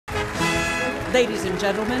Ladies and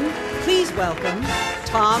gentlemen, please welcome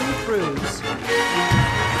Tom Cruise.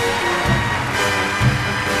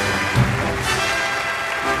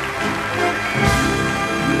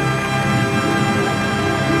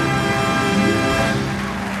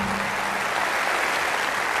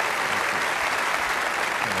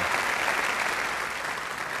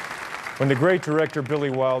 When the great director Billy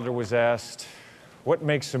Wilder was asked, what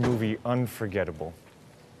makes a movie unforgettable?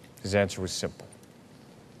 His answer was simple.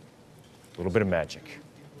 A little bit of magic.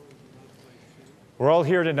 We're all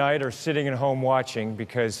here tonight or sitting at home watching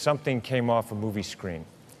because something came off a movie screen.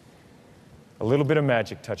 A little bit of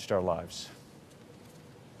magic touched our lives.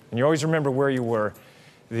 And you always remember where you were,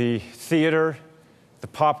 the theater, the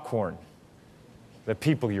popcorn, the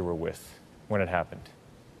people you were with when it happened.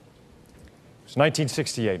 It was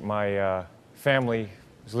 1968. My family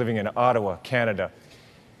was living in Ottawa, Canada.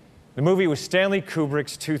 The movie was Stanley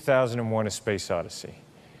Kubrick's 2001: A Space Odyssey.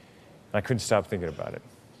 And I couldn't stop thinking about it.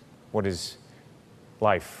 What is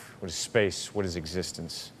life? What is space? What is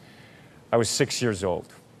existence? I was 6 years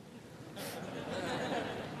old.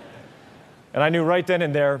 And I knew right then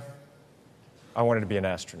and there, I wanted to be an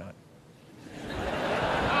astronaut.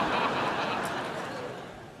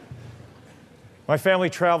 My family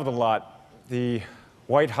traveled a lot. The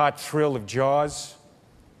white-hot thrill of Jaws,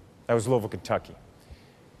 that was Louisville, Kentucky.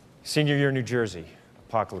 Senior year, New Jersey,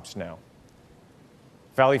 Apocalypse Now.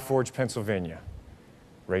 Valley Forge, Pennsylvania,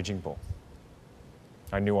 Raging Bull.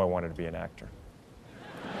 I knew I wanted to be an actor.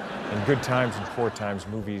 In good times and poor times,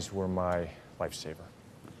 movies were my lifesaver.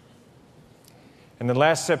 And then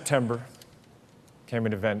last September came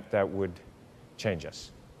an event that would change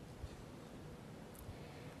us.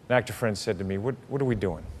 An actor friend said to me, what are we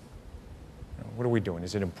doing? What are we doing?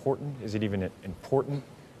 Is it important? Is it even important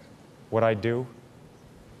what I do?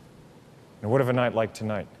 And what of a night like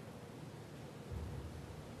tonight?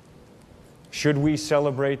 Should we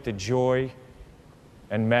celebrate the joy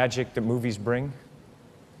and magic that movies bring?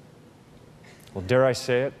 Well, dare I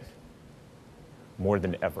say it, more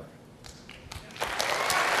than ever.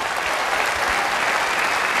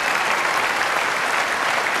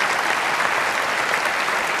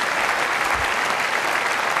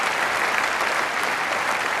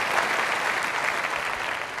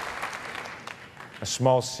 A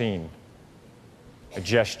small scene, a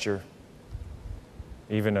gesture,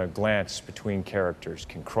 even a glance between characters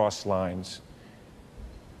can cross lines,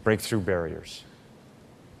 break through barriers,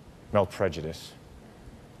 melt prejudice,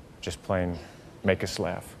 just plain make us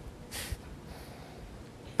laugh.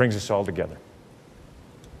 Brings us all together.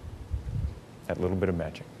 That little bit of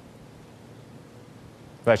magic.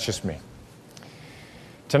 That's just me.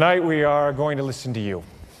 Tonight we are going to listen to you.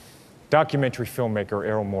 Documentary filmmaker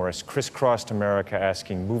Errol Morris crisscrossed America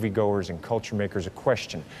asking moviegoers and culture makers a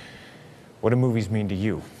question. What do movies mean to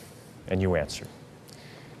you? And you answered.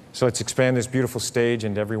 So let's expand this beautiful stage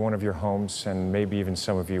into every one of your homes, and maybe even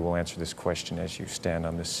some of you will answer this question as you stand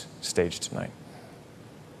on this stage tonight.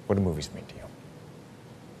 What do movies mean to you?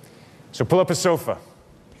 So pull up a sofa.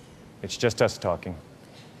 It's just us talking.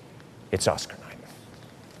 It's Oscar night.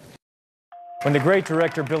 When the great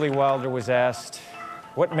director Billy Wilder was asked,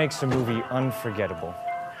 what makes a movie unforgettable?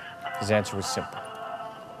 His answer was simple.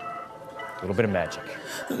 A little bit of magic.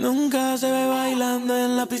 Nunca se ve bailando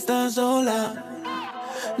en la pista sola.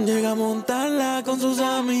 Llega a montarla con sus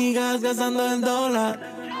amigas gastando el dólar.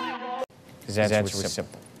 His answer was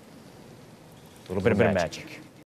simple. A little bit of magic.